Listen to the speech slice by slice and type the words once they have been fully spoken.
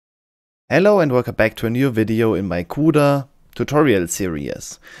Hello and welcome back to a new video in my CUDA tutorial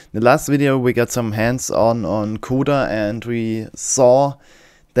series. In the last video we got some hands-on on CUDA and we saw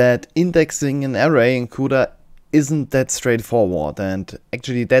that indexing an array in CUDA isn't that straightforward, and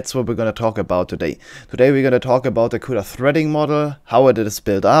actually that's what we're going to talk about today. Today we're going to talk about the CUDA threading model, how it is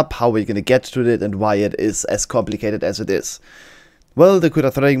built up, how we're going to get to it, and why it is as complicated as it is. Well, the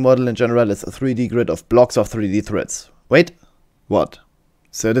CUDA threading model in general is a 3D grid of blocks of 3D threads. Wait, what?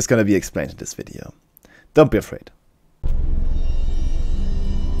 So this is going to be explained in this video. Don't be afraid.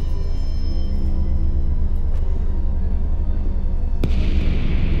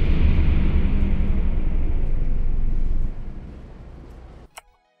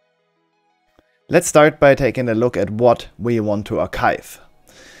 Let's start by taking a look at what we want to archive.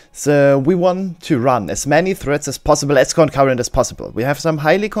 So we want to run as many threads as possible, as concurrent as possible. We have some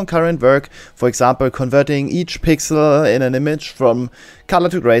highly concurrent work, for example, converting each pixel in an image from color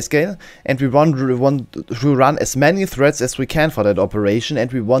to grayscale, and we want to run as many threads as we can for that operation,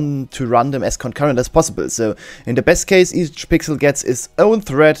 and we want to run them as concurrent as possible. So in the best case, each pixel gets its own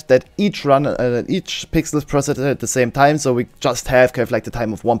thread that each pixel is processed at the same time, so we just have kind of like the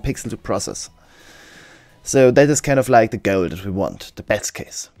time of one pixel to process. So that is kind of like the goal that we want, the best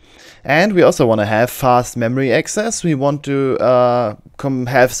case. And we also want to have fast memory access. We want to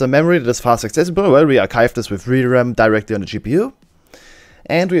have some memory that is fast accessible. Well, we archive this with ReRAM directly on the GPU.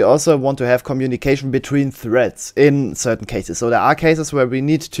 And we also want to have communication between threads in certain cases. So there are cases where we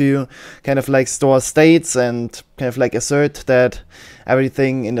need to kind of like store states and kind of like assert that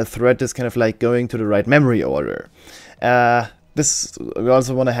everything in the thread is kind of like going to the right memory order. We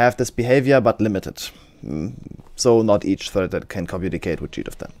also want to have this behavior, but limited. So not each thread that can communicate with each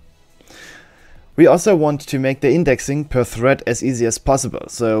of them. We also want to make the indexing per thread as easy as possible.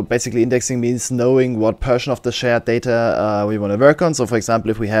 So basically indexing means knowing what portion of the shared data we want to work on. So for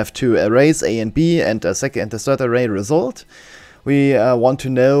example, if we have two arrays, A and B, and a third array result, we want to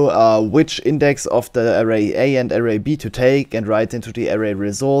know which index of the array A and array B to take and write into the array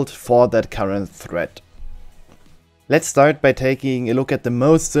result for that current thread. Let's start by taking a look at the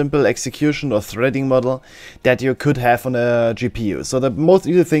most simple execution or threading model that you could have on a GPU. So the most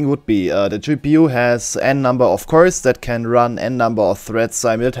easy thing would be the GPU has n number of cores that can run n number of threads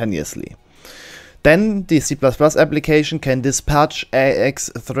simultaneously. Then the C++ application can dispatch AX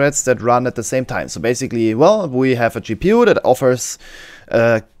threads that run at the same time. So basically, well, we have a GPU that offers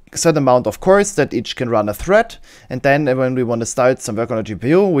a certain amount of cores that each can run a thread, and then when we want to start some work on a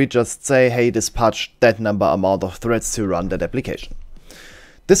GPU, we just say, hey, dispatch that amount of threads to run that application.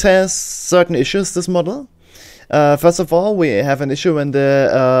 This has certain issues, this model. First of all, we have an issue when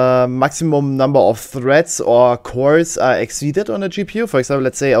the maximum number of threads or cores are exceeded on a GPU. For example,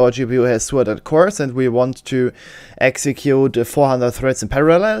 let's say our GPU has 200 cores and we want to execute 400 threads in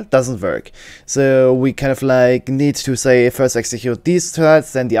parallel. Doesn't work. So we kind of like need to say first execute these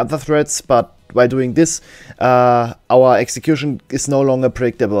threads, then the other threads, but by doing this, our execution is no longer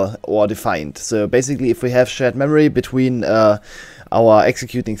predictable or defined. So basically, if we have shared memory between our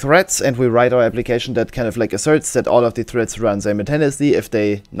executing threads and we write our application that kind of like asserts that all of the threads run simultaneously, if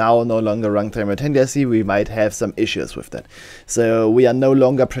they now no longer run simultaneously, we might have some issues with that. So we are no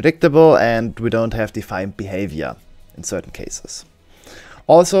longer predictable and we don't have defined behavior in certain cases.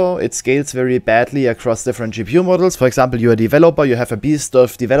 Also, it scales very badly across different GPU models. For example, you're a developer, you have a beast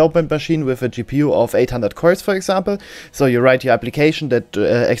of development machine with a GPU of 800 cores, for example. So you write your application that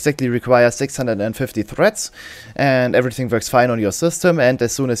exactly requires 650 threads, and everything works fine on your system. And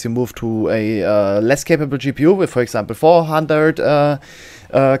as soon as you move to a less capable GPU with, for example, 400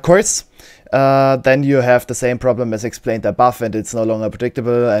 cores, then you have the same problem as explained above, and it's no longer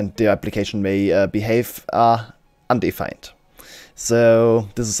predictable, and the application may behave undefined. So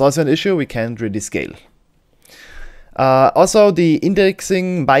this is also an issue we can't really scale. Also, the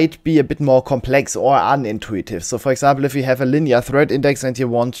indexing might be a bit more complex or unintuitive. So for example, if you have a linear thread index and you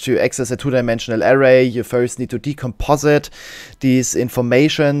want to access a two-dimensional array, you first need to decomposite these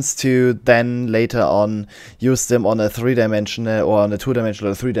informations to then later on use them on a three-dimensional or on a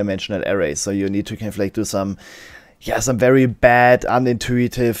two-dimensional or three-dimensional array. So you need to kind of like do some very bad,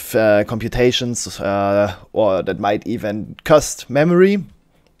 unintuitive computations, or that might even cost memory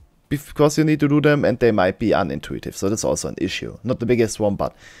because you need to do them, and they might be unintuitive. So that's also an issue. Not the biggest one,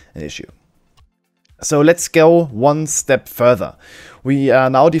 but an issue. So let's go one step further. We are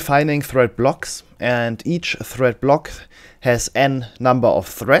now defining thread blocks, and each thread block has n number of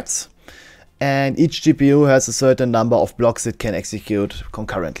threads, and each GPU has a certain number of blocks it can execute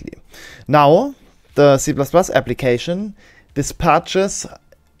concurrently. Now, the C++ application dispatches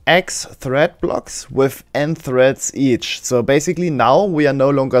X thread blocks with n threads each. So basically now we are no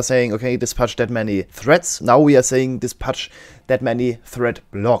longer saying, okay, dispatch that many threads. Now we are saying dispatch that many thread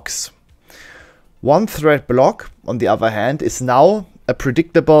blocks. One thread block, on the other hand, is now a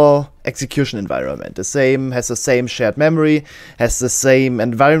predictable execution environment. Has the same shared memory, has the same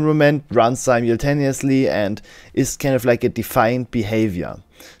environment, runs simultaneously, and is kind of like a defined behavior.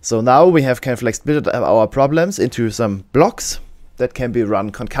 So now we have kind of like split our problems into some blocks that can be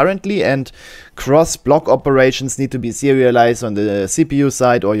run concurrently, and cross-block operations need to be serialized on the CPU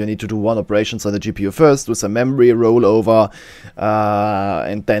side, or you need to do one operations on the GPU first with some memory rollover,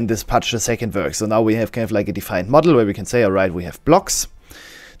 and then dispatch the second work. So now we have kind of like a defined model where we can say, all right, we have blocks.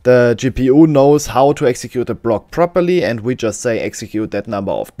 The GPU knows how to execute a block properly, and we just say execute that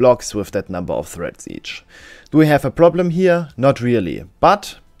number of blocks with that number of threads each. Do we have a problem here? Not really,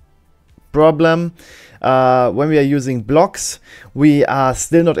 but problem, when we are using blocks, we are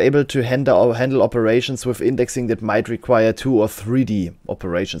still not able to handle operations with indexing that might require 2 or 3D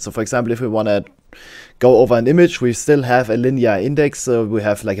operations. So for example, if we want to go over an image, we still have a linear index. So we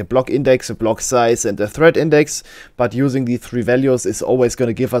have like a block index, a block size, and a thread index, but using these 3 values is always going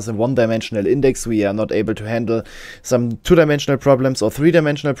to give us a one-dimensional index. We are not able to handle some 2-dimensional problems or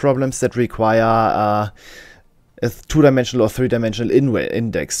 3-dimensional problems that require a 2-dimensional or 3-dimensional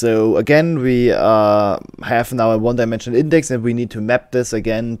index. So again, we have now a 1-dimensional index, and we need to map this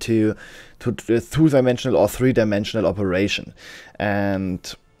again to a 2-dimensional or 3-dimensional operation.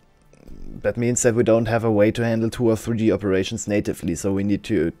 And that means that we don't have a way to handle 2 or 3D operations natively. So we need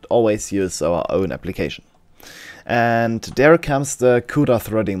to always use our own application. And there comes the CUDA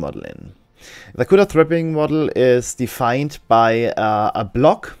threading model in. The CUDA threading model is defined by a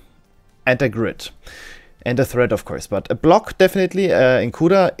block and a grid. And a thread, of course, but a block definitely in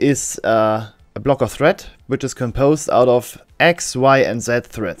CUDA is a block of thread, which is composed out of X, Y, and Z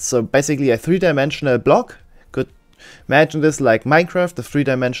threads. So basically a 3-dimensional block. Could imagine this like Minecraft. The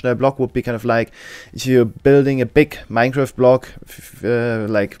 3-dimensional block would be kind of like if you're building a big Minecraft block,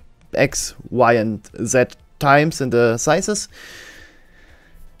 like X, Y, and Z times in the sizes.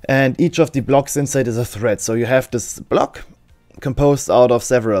 And each of the blocks inside is a thread. So you have this block composed out of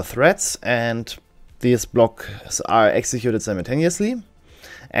several threads, and these blocks are executed simultaneously,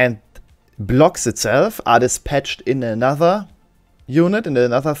 and blocks itself are dispatched in another unit, in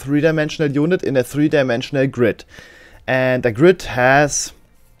another 3-dimensional unit, in a 3-dimensional grid. And a grid has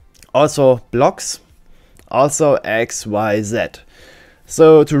also blocks, also X, Y, Z.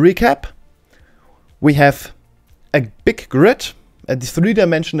 So to recap, we have a big grid, a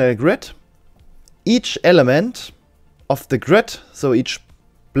 3-dimensional grid. Each element of the grid, so each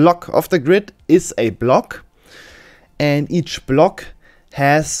block of the grid is a block, and each block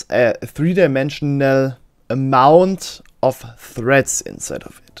has a 3-dimensional amount of threads inside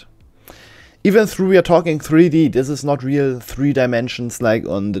of it. Even though we are talking 3D, this is not real 3 dimensions like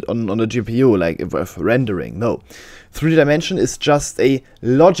on the GPU, like with rendering. No, 3 dimension is just a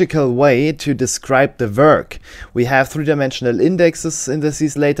logical way to describe the work. We have 3-dimensional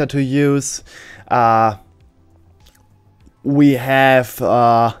indices later to use. We have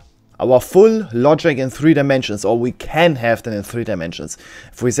our full logic in 3 dimensions, or we can have them in 3 dimensions.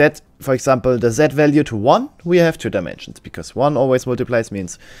 If we set, for example, the Z value to 1, we have 2 dimensions, because 1 always multiplies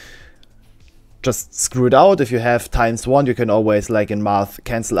means just screw it out. If you have times 1, you can always, like in math,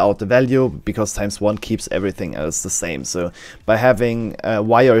 cancel out the value, because times 1 keeps everything else the same. So by having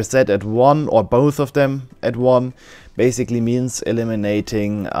Y or Z at 1, or both of them at 1, basically means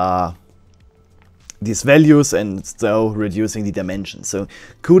eliminating these values and so reducing the dimensions. So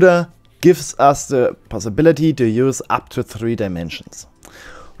CUDA gives us the possibility to use up to 3 dimensions.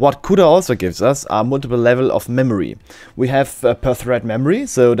 What CUDA also gives us are multiple levels of memory. We have per thread memory,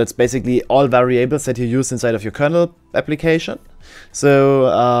 so that's basically all variables that you use inside of your kernel application.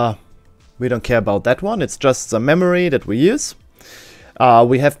 So we don't care about that one, it's just some memory that we use.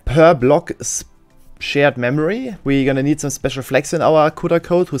 We have per block shared memory. We're gonna need some special flags in our CUDA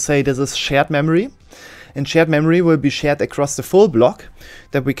code who say this is shared memory. And shared memory will be shared across the full block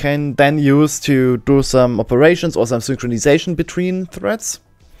that we can then use to do some operations or some synchronization between threads.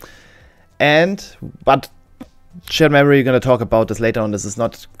 But shared memory, we're going to talk about this later on. This is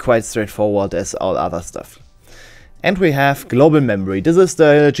not quite straightforward as all other stuff. And we have global memory. This is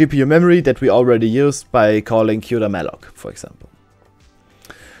the GPU memory that we already used by calling CUDA malloc, for example.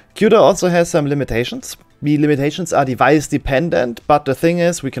 CUDA also has some limitations. The limitations are device dependent, but the thing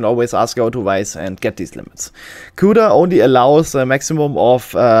is, we can always ask our device and get these limits. CUDA only allows a maximum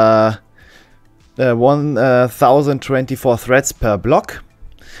of 1024 threads per block,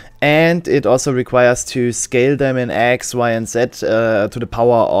 And it also requires to scale them in X, Y, and Z to the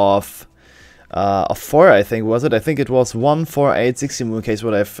power of 4, I think, was it? I think it was 1, 4, 8, 16 in case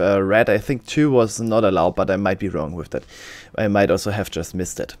what I've read. I think 2 was not allowed, but I might be wrong with that. I might also have just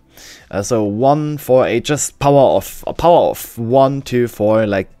missed it. So 1, 4, 8, just power of 1, 2, 4,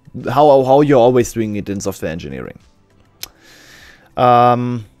 like how you're always doing it in software engineering.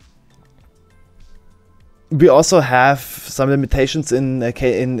 We also have some limitations in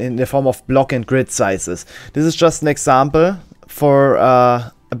the form of block and grid sizes. This is just an example for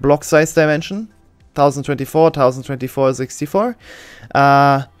a block size dimension, 1024, 1024, 64.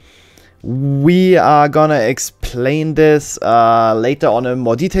 We are gonna explain this later on in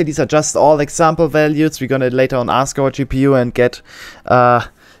more detail. These are just all example values. We're gonna later on ask our GPU and get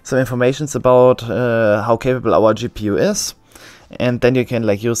some information about how capable our GPU is. And then you can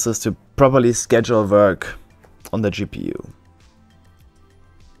like use this to properly schedule work on the GPU.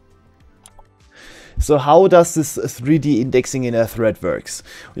 So how does this 3D indexing in a thread works?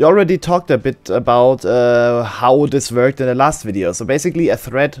 We already talked a bit about how this worked in the last video. So basically a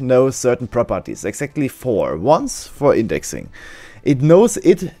thread knows certain properties, exactly 4. Once for indexing. It knows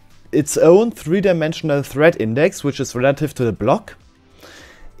its own 3-dimensional thread index, which is relative to the block.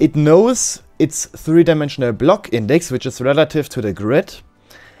 It knows its 3-dimensional block index, which is relative to the grid.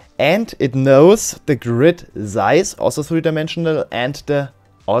 And it knows the grid size, also 3-dimensional, and the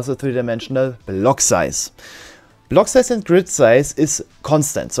also 3-dimensional block size. Block size and grid size is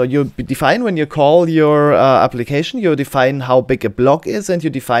constant. So you define when you call your application, you define how big a block is and you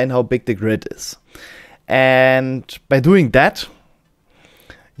define how big the grid is. And by doing that,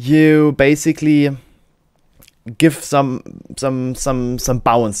 you basically give some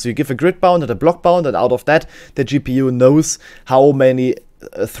bounds. So you give a grid bound and a block bound, and out of that, the GPU knows how many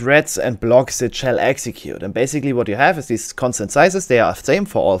threads and blocks it shall execute. And basically what you have is these constant sizes. They are the same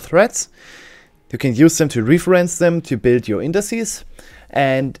for all threads. You can use them to reference them to build your indices.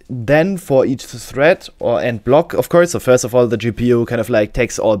 And then for each thread and block, of course, so first of all, the GPU kind of like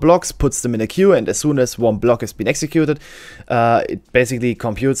takes all blocks, puts them in a queue, and as soon as one block has been executed, it basically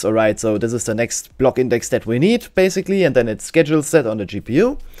computes, all right, so this is the next block index that we need, basically, and then it schedules that on the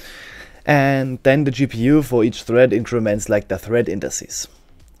GPU. And then the GPU for each thread increments like the thread indices.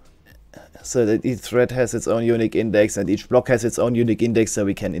 So that each thread has its own unique index and each block has its own unique index, so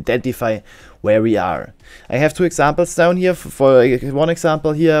we can identify where we are. I have 2 examples down here. For one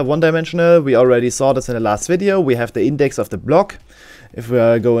example here, 1-dimensional, we already saw this in the last video. We have the index of the block. If we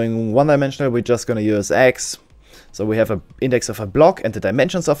are going 1-dimensional, we're just going to use X. So we have an index of a block and the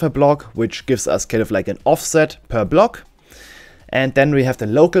dimensions of a block, which gives us kind of like an offset per block. And then we have the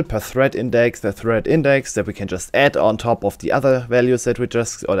local per thread index, the thread index that we can just add on top of the other values that we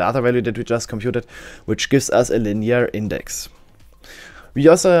just, or the other value that we just computed, which gives us a linear index. We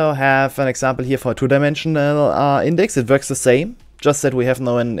also have an example here for a 2-dimensional index. It works the same, just that we have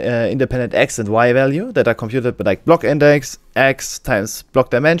now an independent X and Y value that are computed by like block index X times block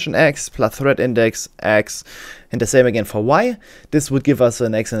dimension X plus thread index X, and the same again for Y. This would give us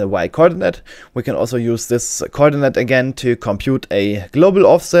an X and a Y coordinate. We can also use this coordinate again to compute a global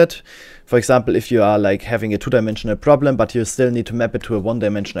offset. For example, if you are like having a 2-dimensional problem, but you still need to map it to a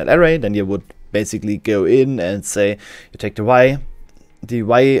 1-dimensional array, then you would basically go in and say you take the Y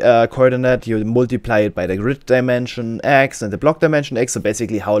coordinate, you multiply it by the grid dimension X and the block dimension X, so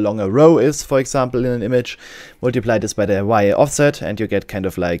basically how long a row is, for example, in an image. Multiply this by the Y offset and you get kind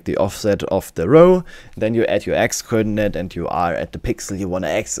of like the offset of the row. Then you add your X coordinate and you are at the pixel you want to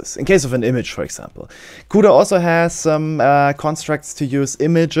access, in case of an image, for example. CUDA also has some constructs to use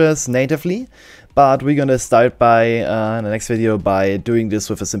images natively, but we're gonna start by, in the next video, by doing this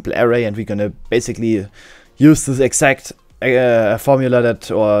with a simple array, and we're gonna basically use this exact formula that,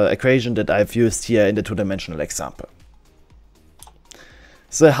 or equation that I've used here in the 2-dimensional example.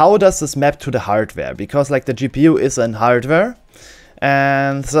 So how does this map to the hardware? Because like the GPU is an hardware,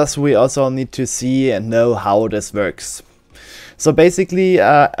 and thus we also need to see and know how this works. So basically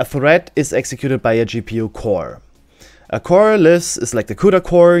a thread is executed by a GPU core. A core is like the CUDA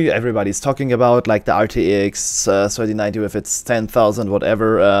core everybody's talking about, like the RTX 3090 with its 10,000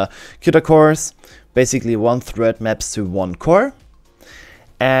 whatever CUDA cores. Basically one thread maps to one core,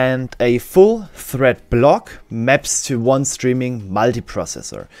 and a full thread block maps to one streaming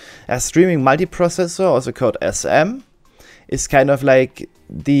multiprocessor. A streaming multiprocessor, also called SM, is kind of like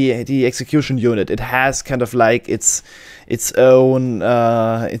the execution unit. It has kind of like its own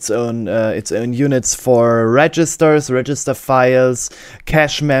units for registers, register files,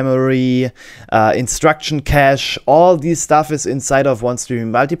 cache memory, instruction cache. All these stuff is inside of one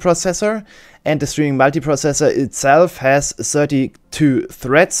streaming multiprocessor, and the streaming multiprocessor itself has 32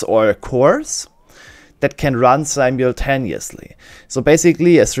 threads or cores that can run simultaneously. So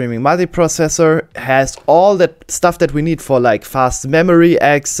basically a streaming multiprocessor has all that stuff that we need for like fast memory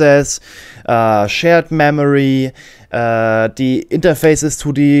access, shared memory, the interfaces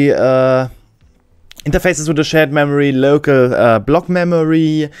to the shared memory, local block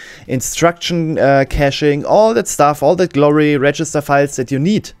memory, instruction caching, all that stuff, all that glory register files that you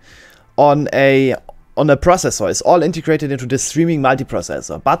need on a processor is all integrated into the streaming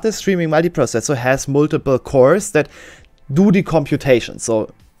multiprocessor. But the streaming multiprocessor has multiple cores that do the computation.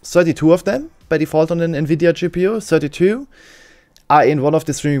 So 32 of them by default on an Nvidia GPU, 32 are in one of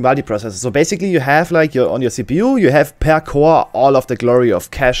the streaming multiprocessors. So basically you have like on your CPU, you have per core all of the glory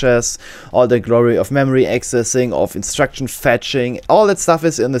of caches, all the glory of memory accessing, of instruction fetching, all that stuff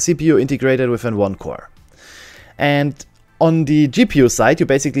is in the CPU integrated within one core. And on the GPU side, you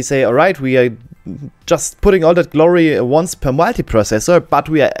basically say, all right, we are just putting all that glory once per multiprocessor, but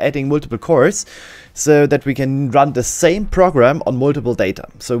we are adding multiple cores so that we can run the same program on multiple data.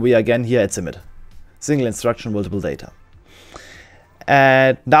 So we are again here at SIMIT, single instruction, multiple data.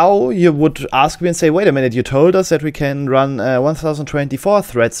 And now you would ask me and say, wait a minute, you told us that we can run 1024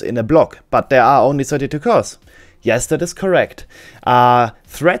 threads in a block, but there are only 32 cores. Yes, that is correct.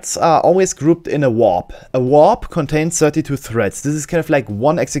 Threads are always grouped in a warp. A warp contains 32 threads. This is kind of like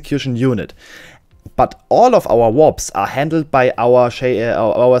one execution unit. But all of our warps are handled by our streaming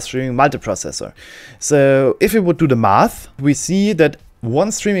multiprocessor. So if we would do the math, we see that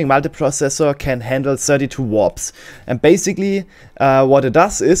one streaming multiprocessor can handle 32 warps. And basically what it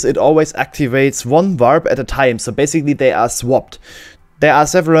does is it always activates one warp at a time. So basically they are swapped. There are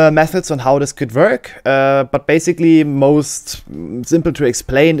several methods on how this could work, but basically most simple to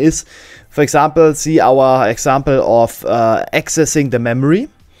explain is, for example, see our example of accessing the memory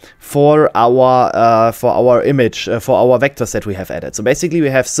for our image, for our vectors that we have added. So basically we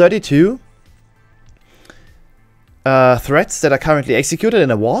have 32 threads that are currently executed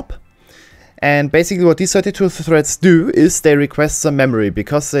in a warp. And basically what these 32 threads do is they request some memory,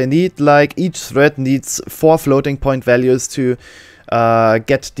 because they need, like, each thread needs 4 floating point values to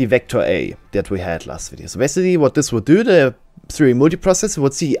get the vector A that we had last video. So basically what this would do, the streaming multiprocessor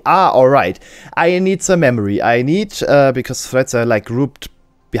would see, alright, I need some memory. I need, because threads are like grouped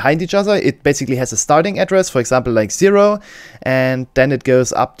behind each other, it basically has a starting address, for example, like 0, and then it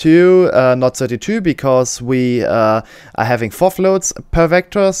goes up to not 32, because we are having 4 floats per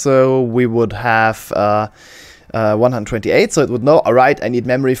vector, so we would have 128, so it would know, alright, I need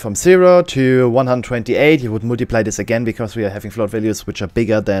memory from 0 to 128. You would multiply this again, because we are having float values which are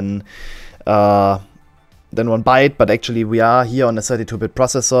bigger than 1 byte, but actually we are here on a 32-bit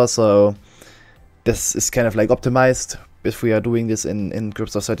processor, so this is kind of like optimized if we are doing this in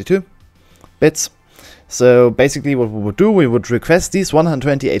groups of 32 bits. So basically what we would do, we would request these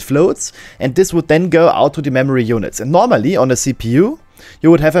 128 floats, and this would then go out to the memory units. And normally on a CPU,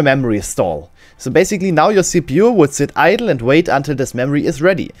 you would have a memory stall. So basically now your CPU would sit idle and wait until this memory is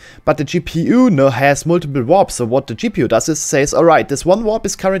ready. But the GPU now has multiple warps, so what the GPU does is says, alright, this one warp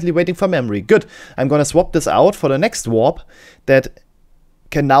is currently waiting for memory. Good, I'm gonna swap this out for the next warp that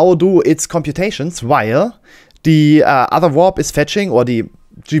can now do its computations while the other warp is fetching, or the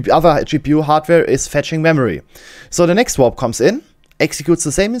other GPU hardware is fetching memory. So the next warp comes in, executes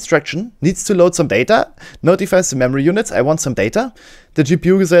the same instruction, needs to load some data, notifies the memory units, I want some data. The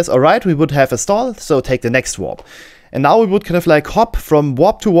GPU says, alright, we would have a stall, so take the next warp. And now we would kind of like hop from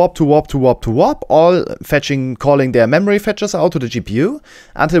warp to warp to warp to warp to warp, all fetching, calling their memory fetchers out to the GPU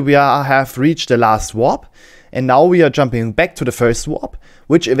until we have reached the last warp. And now we are jumping back to the first warp,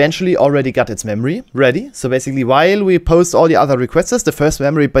 which eventually already got its memory ready. So basically while we post all the other requests, the first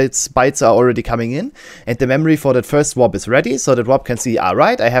memory bytes are already coming in, and the memory for that first warp is ready. So that warp can see,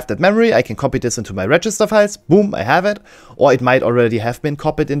 alright, I have that memory, I can copy this into my register files, boom, I have it. Or it might already have been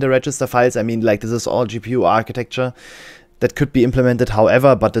copied in the register files. I mean, like, this is all GPU architecture that could be implemented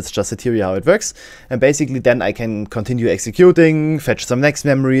however, but it's just a theory how it works. And basically then I can continue executing, fetch some next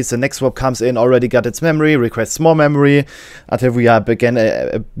memories, the next warp comes in, already got its memory, requests more memory, until we are back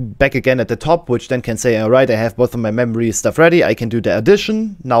again at the top, which then can say, alright, I have both of my memory stuff ready, I can do the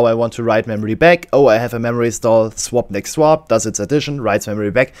addition, now I want to write memory back, oh, I have a memory stall, swap next swap, does its addition, writes memory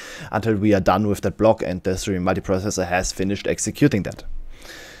back, until we are done with that block and the streaming multiprocessor has finished executing that.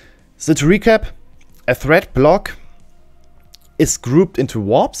 So to recap, a thread block is grouped into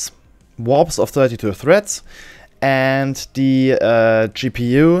warps of 32 threads, and the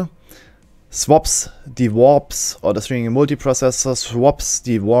GPU swaps the warps, or the streaming multiprocessor swaps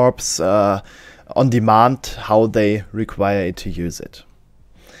the warps on demand how they require it to use it.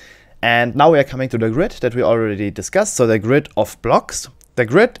 And now we are coming to the grid that we already discussed. So the grid of blocks. The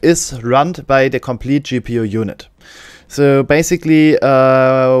grid is run by the complete GPU unit. So basically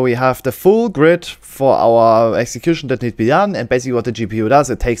we have the full grid for our execution that needs to be done, and basically what the GPU does,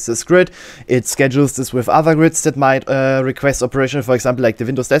 it takes this grid, it schedules this with other grids that might request operation. For example, like the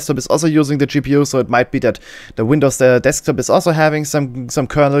Windows desktop is also using the GPU, so it might be that the Windows desktop is also having some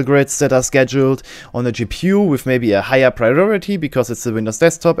kernel grids that are scheduled on the GPU with maybe a higher priority because it's the Windows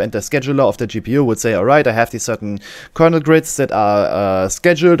desktop, and the scheduler of the GPU would say, alright, I have these certain kernel grids that are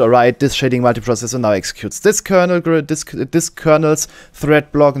scheduled, alright, this shading multiprocessor now executes this kernel grid, this kernel's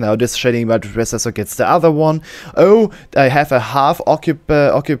thread block, now this shading multiprocessor gets the other one. Oh, I have a half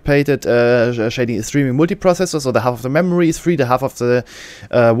occupied shading streaming multiprocessor, so the half of the memory is free, the half of the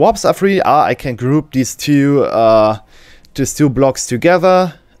warps are free. I can group these two blocks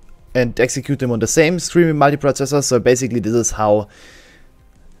together and execute them on the same streaming multiprocessor. So basically this is how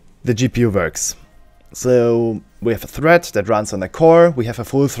the GPU works. So we have a thread that runs on the core, we have a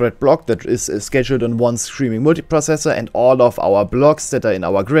full thread block that is scheduled on one streaming multiprocessor, and all of our blocks that are in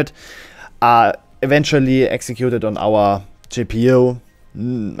our grid are eventually executed on our GPU.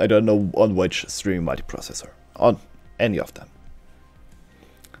 I don't know on which streaming multiprocessor, on any of them.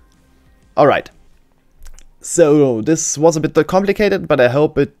 Alright, so this was a bit complicated, but I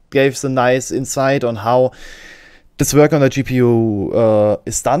hope it gave some nice insight on how this work on the GPU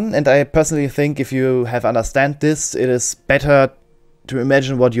is done. And I personally think if you have understand this, it is better to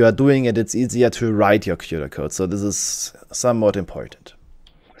imagine what you are doing, and it's easier to write your CUDA code. So this is somewhat important.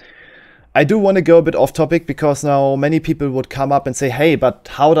 I do want to go a bit off topic, because now many people would come up and say, hey, but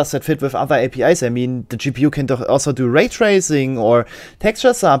how does that fit with other APIs? I mean, the GPU can also do ray tracing or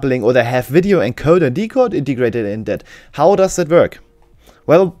texture sampling, or they have video encode and decode integrated in that. How does that work?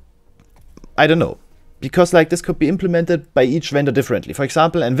 Well, I don't know, because like this could be implemented by each vendor differently. For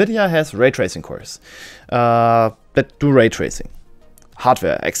example, Nvidia has ray tracing cores that do ray tracing,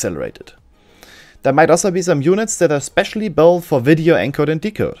 hardware accelerated. There might also be some units that are specially built for video encode and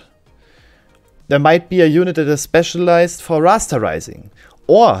decode. There might be a unit that is specialized for rasterizing,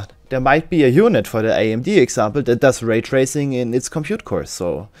 or there might be a unit for the AMD example that does ray tracing in its compute cores.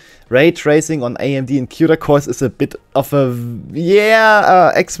 So ray tracing on AMD and CUDA cores is a bit of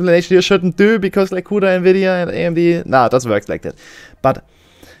a explanation you shouldn't do, because like CUDA, Nvidia and AMD, nah, it doesn't work like that. But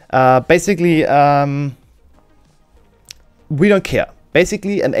basically we don't care.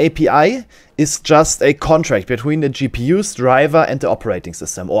 Basically an API is just a contract between the GPU's driver and the operating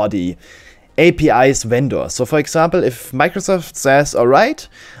system, or the API's vendor. So for example, if Microsoft says, alright,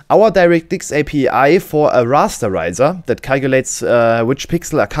 our DirectX API for a rasterizer that calculates which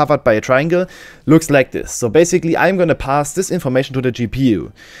pixels are covered by a triangle looks like this. So basically I'm going to pass this information to the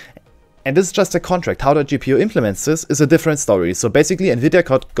GPU. And this is just a contract. How the GPU implements this is a different story. So basically Nvidia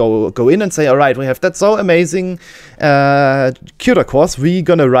could go in and say, alright, we have that so amazing CUDA cores, we're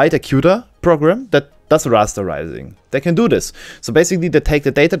gonna write a CUDA program that does rasterizing. They can do this. So basically they take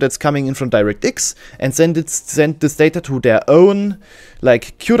the data that's coming in from DirectX and send this data to their own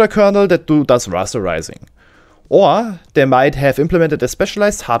like CUDA kernel that does rasterizing. Or they might have implemented a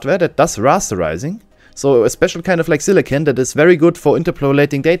specialized hardware that does rasterizing. So a special kind of like silicon that is very good for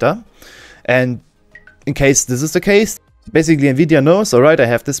interpolating data. And in case this is the case, basically Nvidia knows, alright, I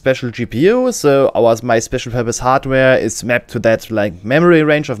have this special GPU, so my special purpose hardware is mapped to that like memory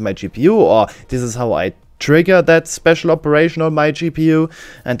range of my GPU, or this is how I trigger that special operation on my GPU,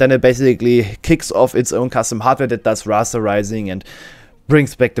 and then it basically kicks off its own custom hardware that does rasterizing and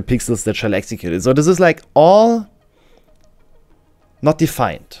brings back the pixels that shall execute it. So this is like all not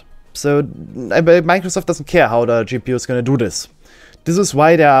defined. So Microsoft doesn't care how the GPU is going to do this. This is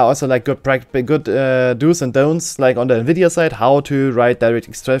why there are also like good do's and don'ts, like on the Nvidia side, how to write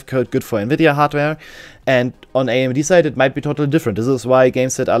DirectX 12 code good for Nvidia hardware, and on AMD side it might be totally different. This is why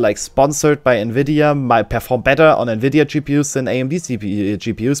games that are like sponsored by Nvidia might perform better on Nvidia GPUs than AMD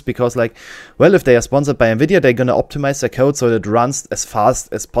GPUs, because like, well, if they are sponsored by Nvidia, they're gonna optimize their code so that it runs as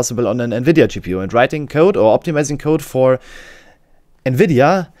fast as possible on an Nvidia GPU, and writing code or optimizing code for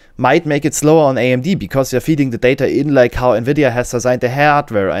Nvidia might make it slower on AMD, because you're feeding the data in like how Nvidia has designed the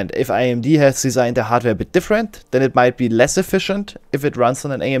hardware, and if AMD has designed the hardware a bit different, then it might be less efficient if it runs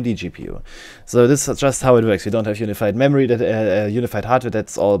on an AMD GPU. So this is just how it works. You don't have unified memory, unified hardware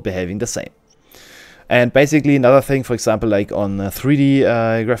that's all behaving the same. And basically another thing, for example, like on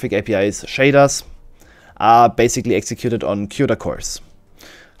 3D graphic APIs, shaders are basically executed on CUDA cores.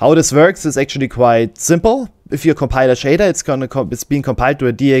 How this works is actually quite simple. If you compile a shader, it's being compiled to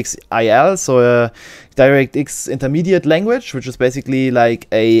a DXIL, so a DirectX intermediate language, which is basically like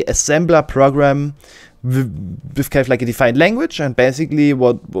a assembler program with kind of like a defined language. And basically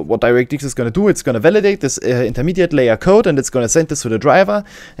what DirectX is going to do, it's going to validate this intermediate layer code, and it's going to send this to the driver,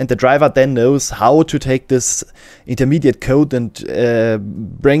 and the driver then knows how to take this intermediate code and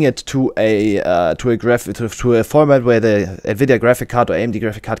bring it to a format where the Nvidia graphic card or AMD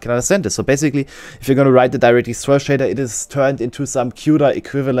graphic card can understand it. So basically, if you're going to write the DirectX 12 shader, it is turned into some CUDA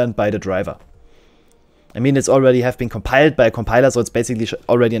equivalent by the driver. I mean, it's already have been compiled by a compiler, so it's basically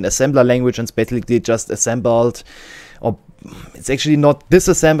already an assembler language, and it's basically just assembled, or it's actually not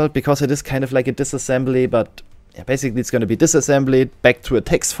disassembled because it is kind of like a disassembly, but yeah, basically it's going to be disassembled back to a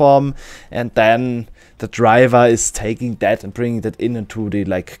text form, and then the driver is taking that and bringing that into the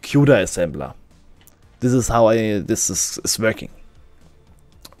like CUDA assembler. This is how this is working.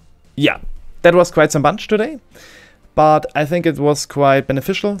 Yeah, that was quite some bunch today. But I think it was quite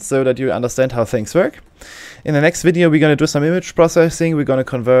beneficial so that you understand how things work. In the next video, we're going to do some image processing. We're going to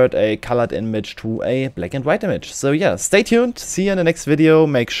convert a colored image to a black and white image. So yeah, stay tuned. See you in the next video.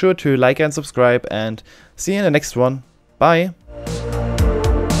 Make sure to like and subscribe, and see you in the next one. Bye.